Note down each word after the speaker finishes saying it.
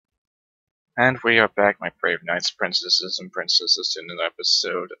And we are back, my brave knights, princesses, and princesses, to another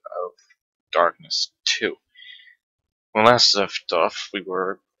episode of Darkness 2. When last left off, we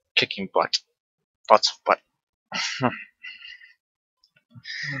were kicking butt. Lots of butt.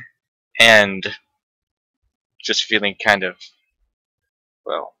 And just feeling kind of,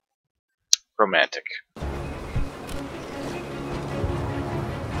 well, romantic.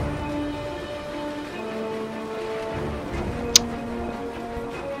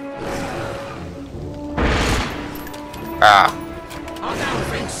 Ah.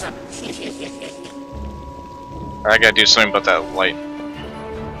 I gotta do something about that light.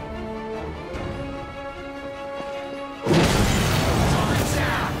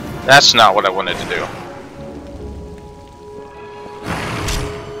 That's not what I wanted to do.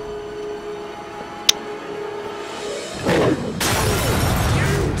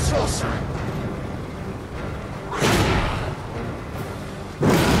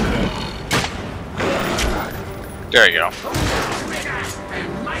 There you go.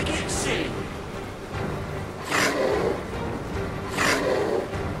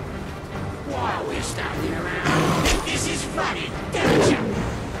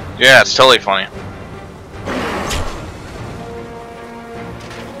 Yeah, it's totally funny.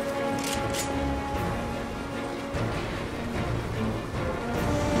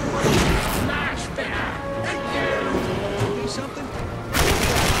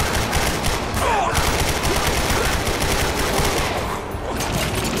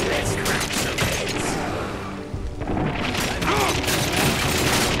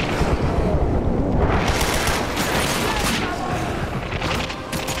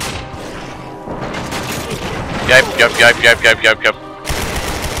 Yep.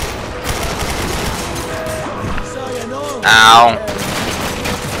 Ow.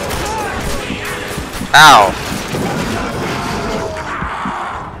 Ow.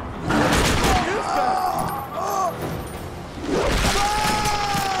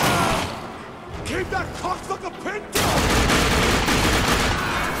 Keep that cocksucker pinned down!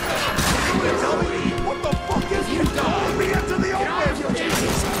 Tell me, what the fuck is you throwing me into the open?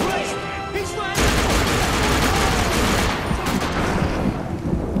 He's right.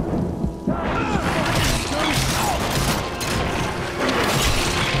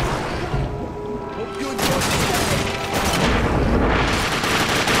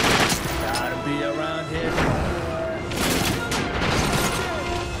 Gotta be around here.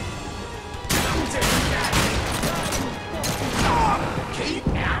 Keep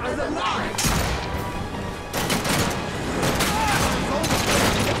out of the line!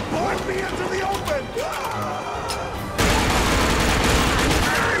 Point me into the open!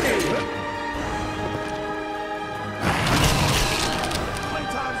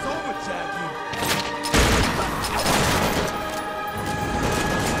 Playtime's over, Jackie.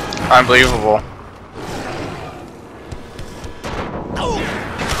 Unbelievable.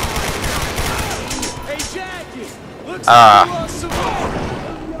 Hey, Jackie! Looks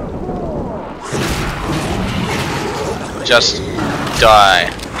Just die.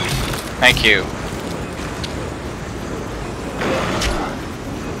 Thank you.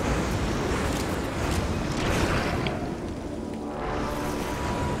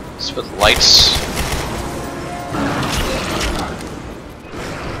 Let's put lights.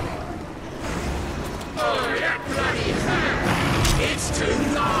 Oh, that bloody hell! It's too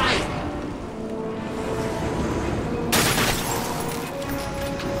light!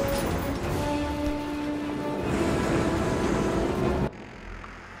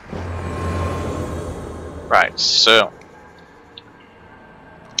 Right, so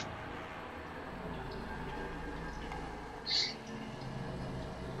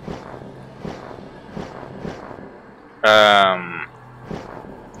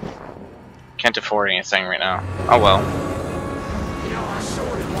can't afford anything right now. Oh well. You know, I saw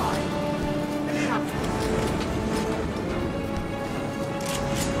it light. And then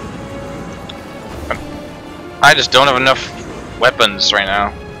I just don't have enough weapons right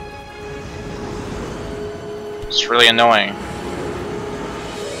now. It's really annoying.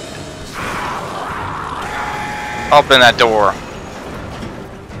 Open that door.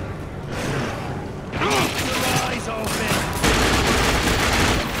 eyes open.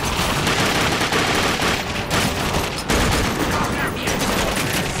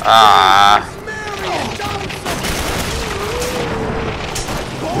 Ah.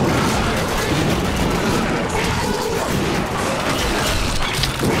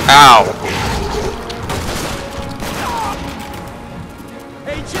 Ow.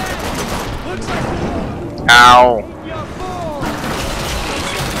 Hey, Jack! Looks like Ow. you're full!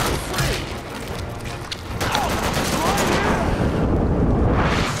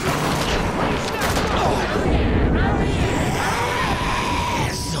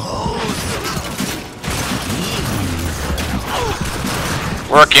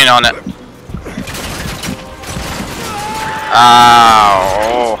 Working on it.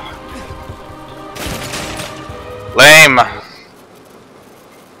 Ow. Lame.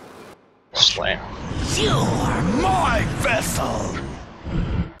 Just lame. You are my vessel.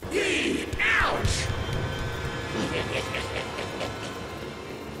 Ouch.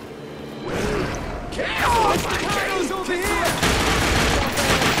 Careful, over here.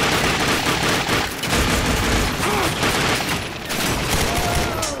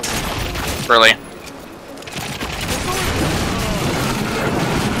 Really?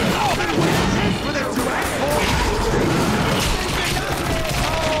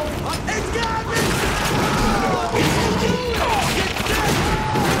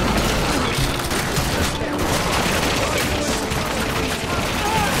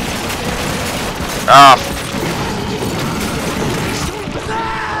 Oh.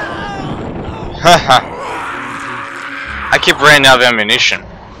 Haha. I keep running out of ammunition.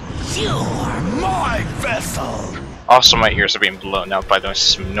 You are my vessel. Also, my ears are being blown out by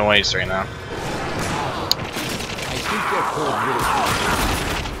some noise right now. I think they're cold.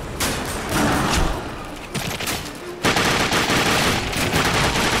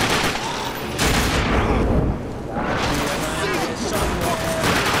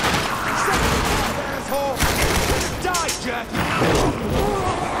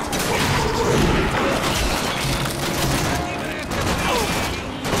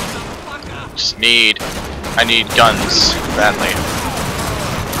 I need guns badly.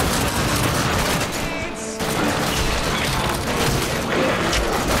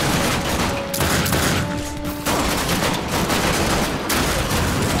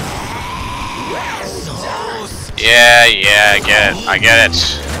 Yeah, I get it.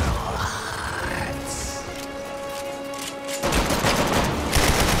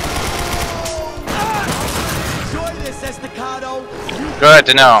 Good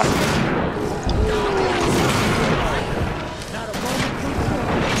to know.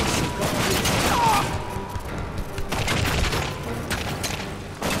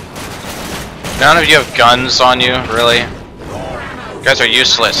 None of you have guns on you, really? You guys are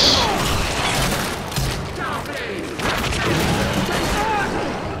useless.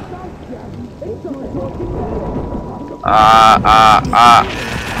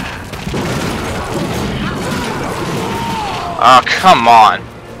 Oh, come on.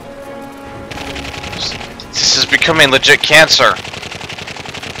 This is becoming legit cancer.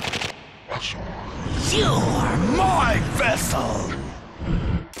 You are my vessel.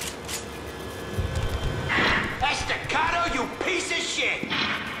 Estacado, you piece of shit!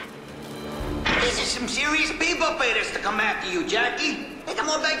 These are some serious people beaters to come after you, Jackie. They come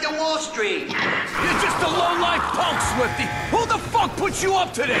on back to Wall Street. You're just a low-life punk, Swifty. Who the fuck put you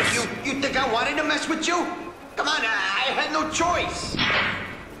up to this? You think I wanted to mess with you? Come on, I had no choice.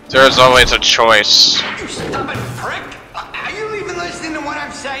 There's always a choice. You stubborn prick! Are you even listening to what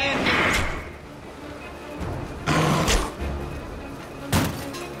I'm saying?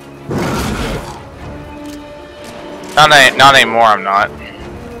 Not anymore, I'm not.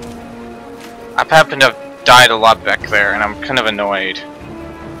 I happen to have died a lot back there, and I'm kind of annoyed.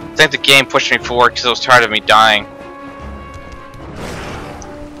 I think the game pushed me forward because it was tired of me dying.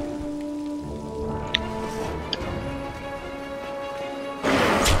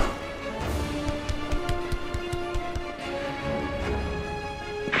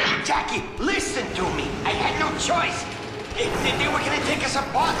 Jackie, listen to me. I had no choice. They were gonna take us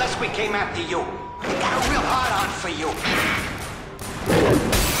apart unless we came after you. They got a real hard on for you.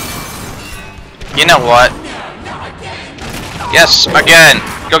 You know what? Yes, again!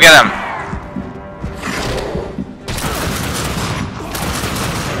 Go get him!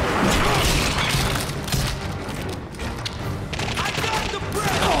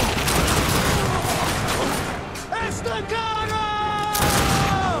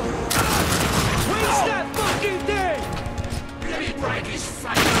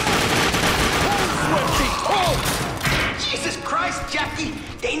 Jesus Christ, Jackie!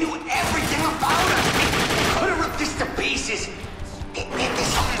 They knew everything about us! They could have ripped us to pieces! There's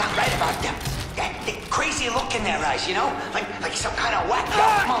something not right about them. That crazy look in their eyes, you know? Like some kind of whacked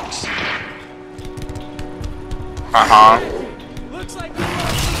out monks. Looks like you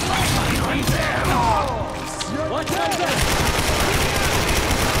right there. Watch out!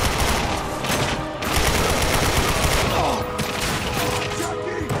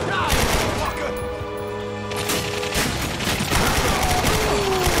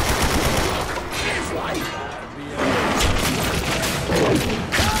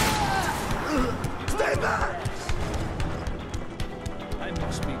 Stay back! I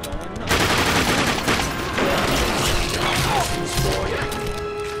must be going nuts.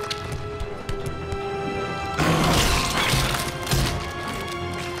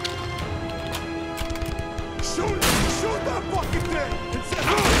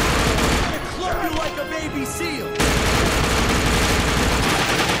 Club you like a baby seal.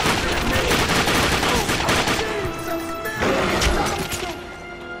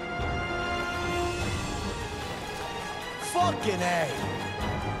 Fucking A.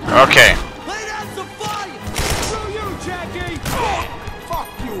 Okay. Lay down some fire! Screw you, Jackie! Fuck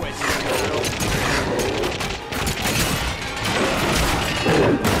you,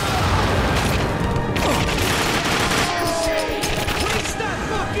 Reach that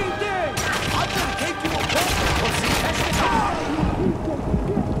fucking thing! I'm gonna take you apart, pussy!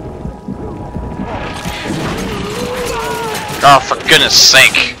 Oh, for goodness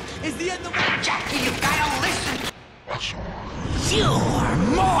sake. Is the end of Jackie, you gotta listen. You are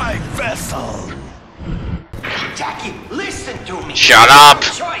my vessel! Jackie, listen to me. Shut up.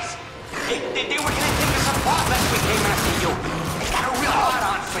 Choice. They were gonna take us apart lest we came after you. They got a real hard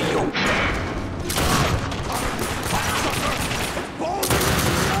on for you. Oh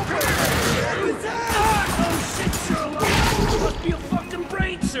shit, Sherlock! You must be a fucking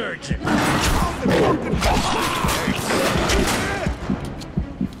brain surgeon!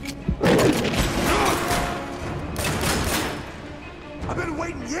 I've been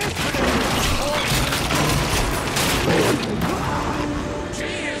waiting years for this!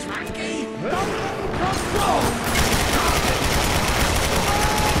 Cheers, monkey!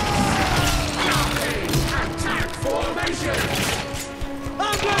 Attack formation!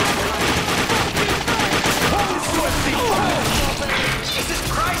 I'm Jesus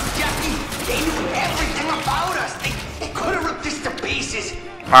Christ, Jackie! They knew everything about us. They could have ripped us to pieces.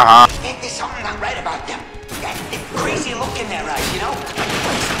 There's something not right about them. That crazy look in their eyes, you know?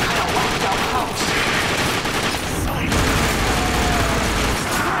 Like some kind of whacked out mouse.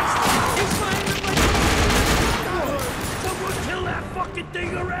 Someone kill that fucking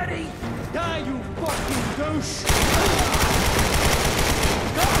thing already! Die, you fucking douche!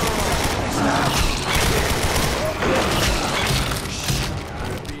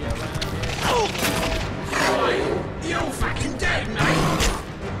 You fucking dead, mate!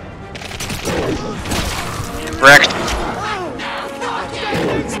 Wrecked.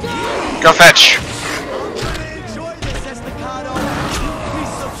 Go fetch. Enjoy this, Estacado!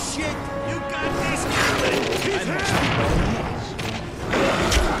 Piece of shit! You got this coming!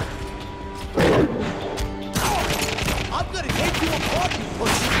 I'm gonna take you apart, you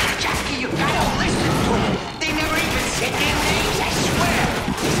pussy! Jackie, you gotta listen to them. They never even said their names, I swear.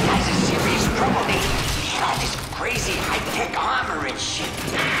 These guys are serious trouble. They had all this crazy high-tech armor and shit.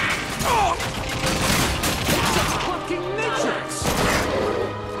 Fucking midgets!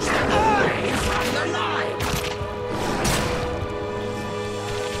 Away from the line!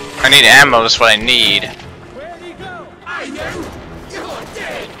 I need ammo, that's what I need. Where'd he go? I know! You're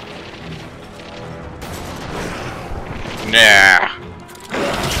dead! Nah.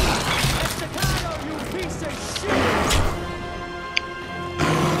 Estacado, you piece of shit!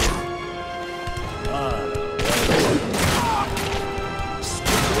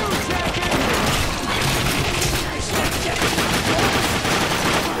 Screw you, Jackie!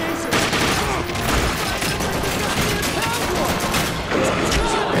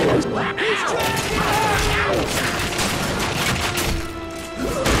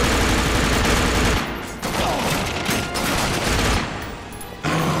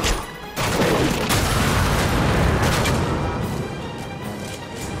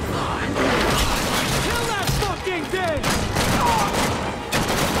 Kill that fucking thing!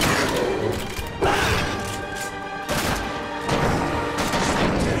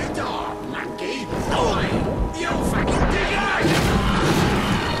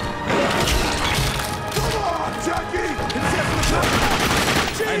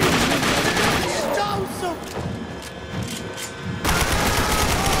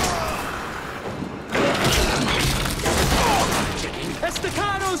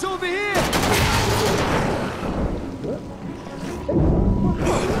 Estacado's over here!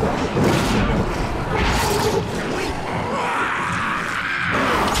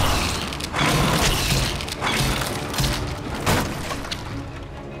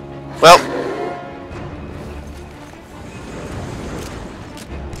 Well.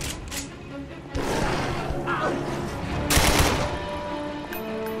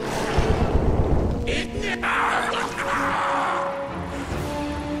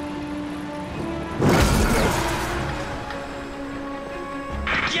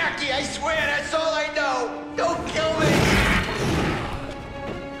 Jackie, I swear that's all I know. Don't kill me.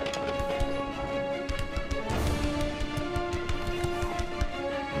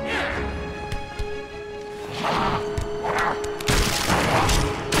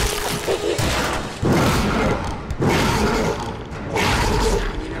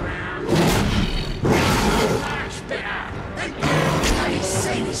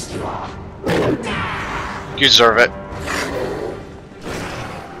 You deserve it.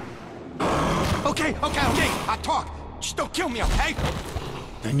 Okay. I'll talk. Just don't kill me, okay?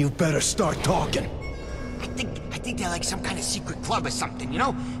 Then you better start talking. I think they're like some kind of secret club or something, you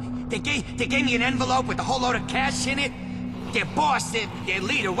know? They gave me an envelope with a whole load of cash in it. Their boss, their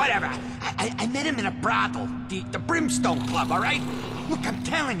leader, whatever. I met him in a brothel, the Brimstone Club, all right? Look, I'm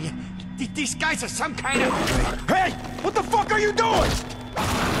telling you, these guys are some kind of... Hey! What the fuck are you doing?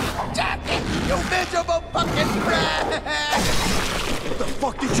 Jackie, you miserable fucking brat! What the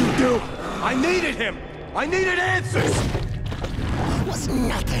fuck did you do? I needed him! I needed answers! It was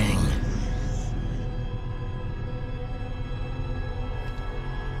nothing.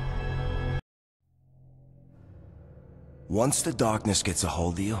 Once the darkness gets a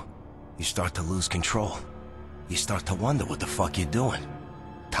hold of you, you start to lose control. You start to wonder what the fuck you're doing.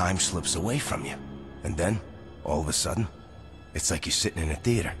 Time slips away from you. And then, all of a sudden, it's like you're sitting in a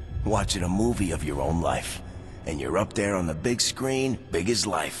theater, watching a movie of your own life. And you're up there on the big screen, big as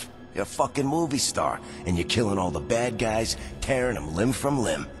life. You're a fucking movie star, and you're killing all the bad guys, tearing them limb from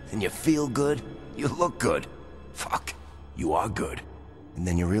limb. And you feel good, you look good. Fuck, you are good. And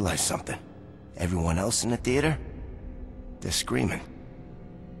then you realize something. Everyone else in the theater, they're screaming.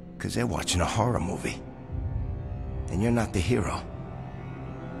 'Cause they're watching a horror movie. And you're not the hero.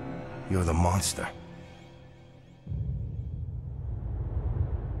 You're the monster.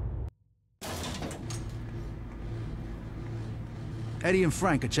 Eddie and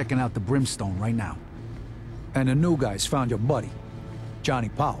Frank are checking out the Brimstone right now. And the new guys found your buddy, Johnny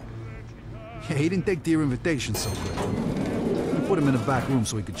Powell. Yeah, he didn't take your invitation so good. We put him in the back room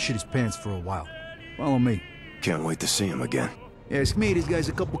so he could shit his pants for a while. Follow me. Can't wait to see him again. Ask me, this guy's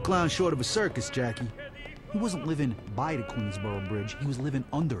a couple clowns short of a circus, Jackie. He wasn't living by the Queensboro Bridge, he was living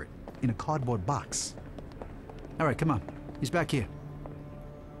under it, in a cardboard box. All right, come on. He's back here.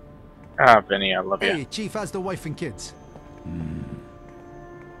 Ah, Benny, I love you. Hey, Chief, how's the wife and kids?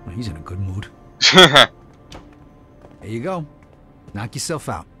 Well, he's in a good mood. There you go. Knock yourself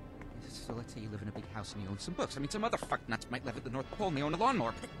out. So let's say you live in a big house and you own some books. I mean, some other fucknuts might live at the North Pole and they own a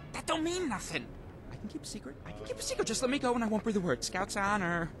lawnmower, but that don't mean nothing. I can keep a secret. Just let me go and I won't breathe a word. Scout's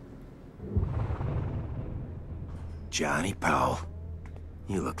honor. Johnny Powell,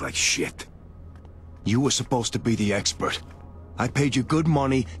 you look like shit. You were supposed to be the expert. I paid you good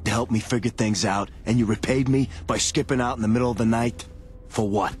money to help me figure things out, and you repaid me by skipping out in the middle of the night? For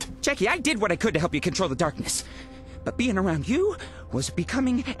what? Jackie, I did what I could to help you control the darkness. But being around you was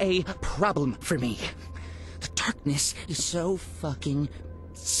becoming a problem for me. The darkness is so fucking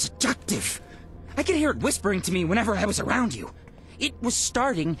seductive. I could hear it whispering to me whenever I was around you. It was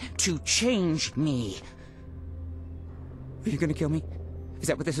starting to change me. Are you gonna kill me? Is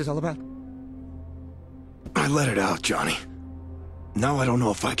that what this is all about? I let it out, Johnny. Now I don't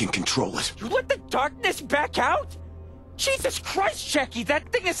know if I can control it. You let the darkness back out? Jesus Christ, Jackie,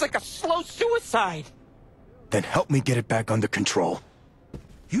 that thing is like a slow suicide. Then help me get it back under control.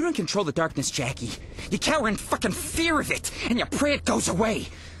 You don't control the darkness, Jackie. You cower in fucking fear of it, and you pray it goes away.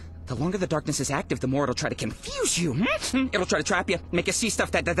 The longer the darkness is active, the more it'll try to confuse you. It'll try to trap you, make you see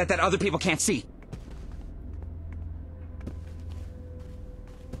stuff that other people can't see.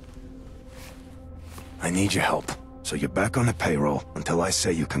 I need your help, so you're back on the payroll until I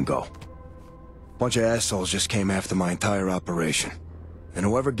say you can go. Bunch of assholes just came after my entire operation. And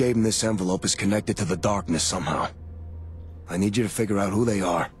whoever gave them this envelope is connected to the darkness somehow. I need you to figure out who they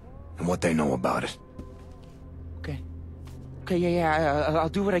are and what they know about it. Okay, yeah, I'll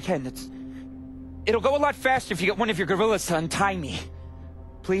do what I can. It'll go a lot faster if you get one of your gorillas to untie me.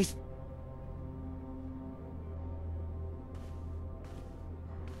 Please?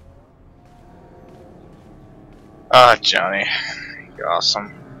 Ah, Johnny. You're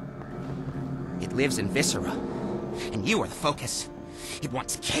awesome. It lives in Viscera, and you are the focus. It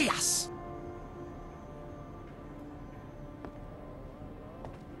wants chaos.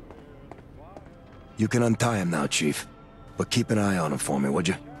 You can untie him now, Chief. But keep an eye on him for me, would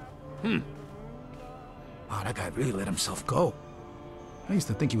you? Wow, that guy really let himself go. I used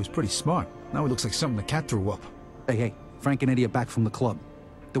to think he was pretty smart. Now he looks like something the cat threw up. Hey, Frank and Eddie are back from the club.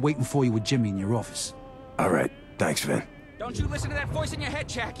 They're waiting for you with Jimmy in your office. All right. Thanks, Vin. Don't you listen to that voice in your head,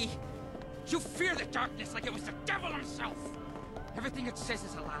 Jackie. You fear the darkness like it was the devil himself. Everything it says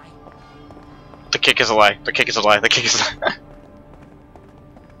is a lie. The kick is a lie. The kick is a lie. The kick is a lie.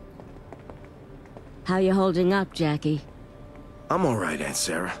 How you holding up, Jackie? I'm all right, Aunt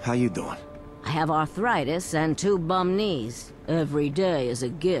Sarah. How you doing? I have arthritis and 2 bum knees. Every day is a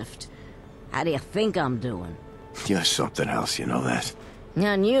gift. How do you think I'm doing? You're something else, you know that.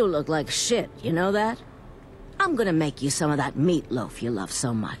 And you look like shit, you know that? I'm gonna make you some of that meatloaf you love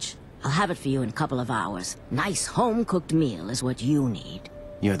so much. I'll have it for you in a couple of hours. Nice home-cooked meal is what you need.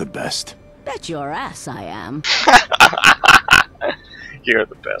 You're the best. Bet your ass I am. You're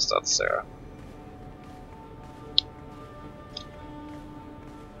the best, Aunt Sarah.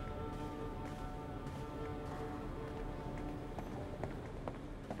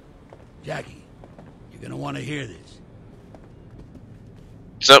 Jackie, you're gonna want to hear this.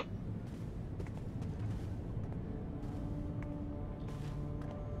 What's up?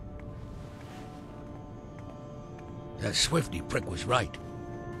 That Swifty prick was right.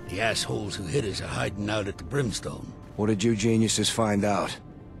 The assholes who hit us are hiding out at the Brimstone. What did you geniuses find out?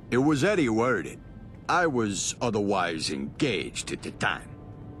 It was Eddie who heard it. I was otherwise engaged at the time.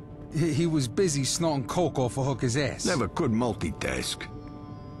 He was busy snorting coke off a hooker's ass. Never could multitask.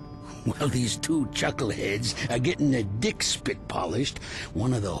 Well, these two chuckleheads are getting their dick spit polished.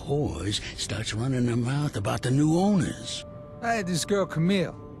 One of the whores starts running her mouth about the new owners. I had this girl,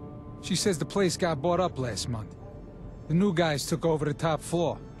 Camille. She says the place got bought up last month. The new guys took over the top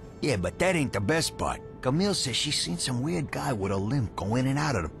floor. Yeah, but that ain't the best part. Camille says she's seen some weird guy with a limp go in and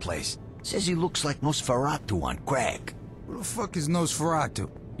out of the place. Says he looks like Nosferatu on crack. Who the fuck is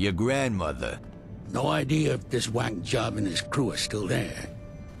Nosferatu? Your grandmother. No idea if this whack job and his crew are still there.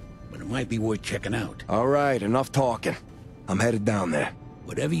 But it might be worth checking out. All right, enough talking. I'm headed down there.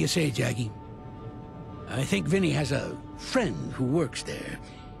 Whatever you say, Jackie. I think Vinny has a friend who works there.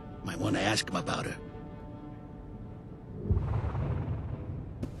 Might want to ask him about her.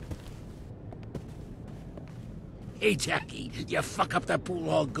 Hey, Jackie, you fuck up that pool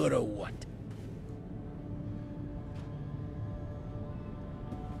all good or what?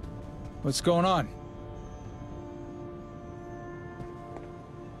 What's going on?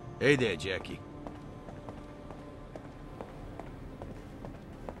 Hey there, Jackie.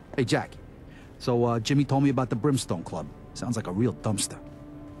 Hey, Jack. So, Jimmy told me about the Brimstone Club. Sounds like a real dumpster.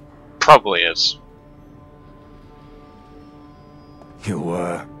 Probably is. You,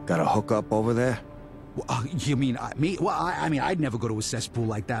 got a hookup over there? You mean me? Well, I mean, I'd never go to a cesspool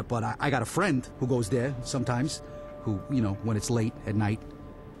like that, but I got a friend who goes there sometimes, who, you know, when it's late at night,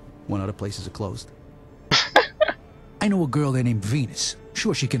 when other places are closed. I know a girl there named Venus.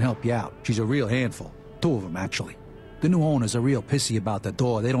 Sure, she can help you out. She's a real handful. Two of them, actually. The new owners are real pissy about the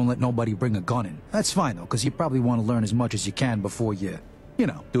door. They don't let nobody bring a gun in. That's fine, though, because you probably want to learn as much as you can before you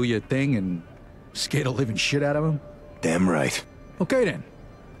know, do your thing and scare the living shit out of them. Damn right. Okay, then.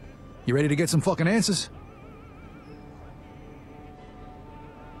 You ready to get some fucking answers?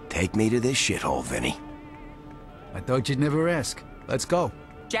 Take me to this shithole, Vinny. I thought you'd never ask. Let's go.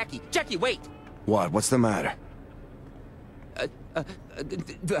 Jackie, wait! What? What's the matter?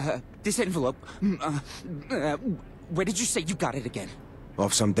 This envelope. Where did you say you got it again?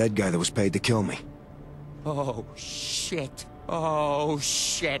 Off some dead guy that was paid to kill me. Oh, shit. Oh,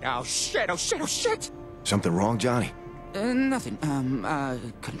 shit. Oh, shit. Oh, shit. Oh, shit. Something wrong, Johnny? Nothing.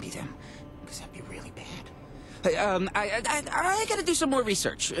 Couldn't be them. Because that'd be really bad. I gotta do some more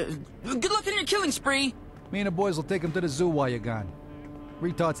research. Good luck on your killing spree. Me and the boys will take him to the zoo while you're gone.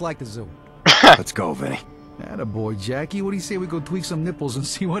 Retards like the zoo. Let's go, Vinny. Attaboy, Jackie. What do you say we go tweak some nipples and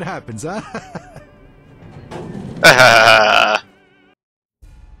see what happens, huh?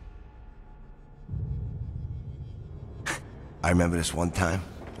 I remember this one time,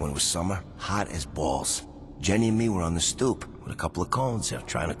 when it was summer, hot as balls. Jenny and me were on the stoop, with a couple of cones there,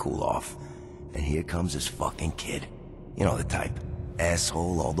 trying to cool off. And here comes this fucking kid. You know the type.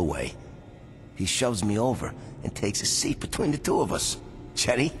 Asshole all the way. He shoves me over and takes a seat between the two of us.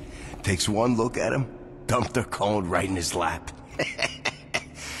 Jenny takes one look at him, dumped her cone right in his lap.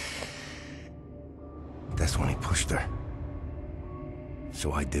 That's when he pushed her.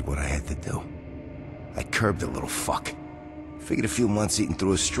 So I did what I had to do. I curbed the little fuck. Figured a few months eating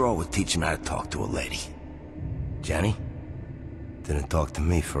through a straw would teach him how to talk to a lady. Jenny didn't talk to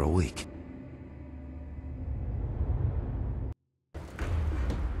me for a week.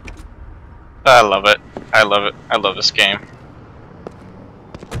 I love it. I love it. I love this game.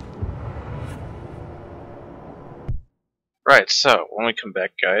 Right, so when we come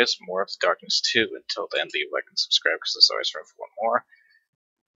back, guys, more of Darkness 2. Until then, leave a like and subscribe because there's always room for one more.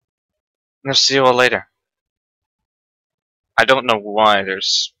 And I'll see you all later. I don't know why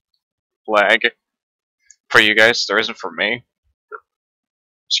there's lag for you guys. There isn't for me.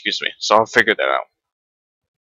 Excuse me. So I'll figure that out.